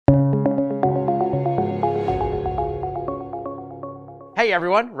Hey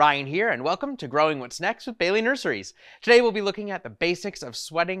everyone, Ryan here, and welcome to Growing What's Next with Bailey Nurseries. Today we'll be looking at the basics of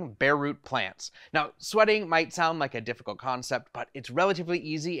sweating bare root plants. Now, sweating might sound like a difficult concept, but it's relatively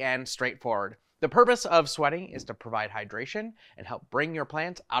easy and straightforward. The purpose of sweating is to provide hydration and help bring your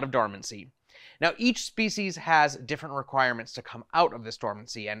plants out of dormancy. Now, each species has different requirements to come out of this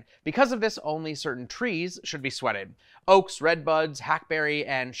dormancy, and because of this, only certain trees should be sweated. Oaks, redbuds, hackberry,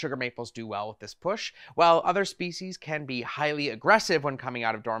 and sugar maples do well with this push, while other species can be highly aggressive when coming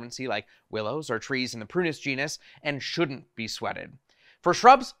out of dormancy, like willows or trees in the Prunus genus, and shouldn't be sweated. For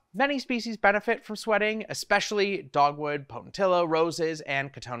shrubs, many species benefit from sweating, especially dogwood, potentilla, roses,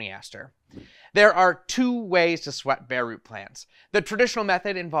 and cotoneaster. There are two ways to sweat bare root plants. The traditional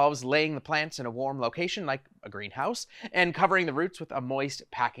method involves laying the plants in a warm location like a greenhouse and covering the roots with a moist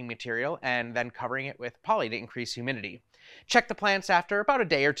packing material and then covering it with poly to increase humidity. Check the plants after about a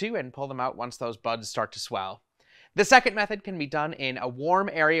day or two and pull them out once those buds start to swell. The second method can be done in a warm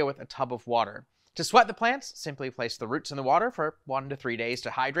area with a tub of water. To sweat the plants, simply place the roots in the water for 1 to 3 days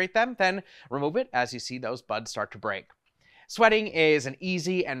to hydrate them, then remove it as you see those buds start to break. Sweating is an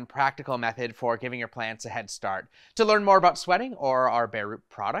easy and practical method for giving your plants a head start. To learn more about sweating or our bare root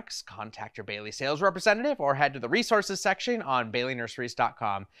products, contact your Bailey sales representative or head to the resources section on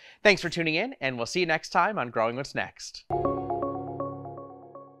baileynurseries.com. Thanks for tuning in, and we'll see you next time on Growing What's Next.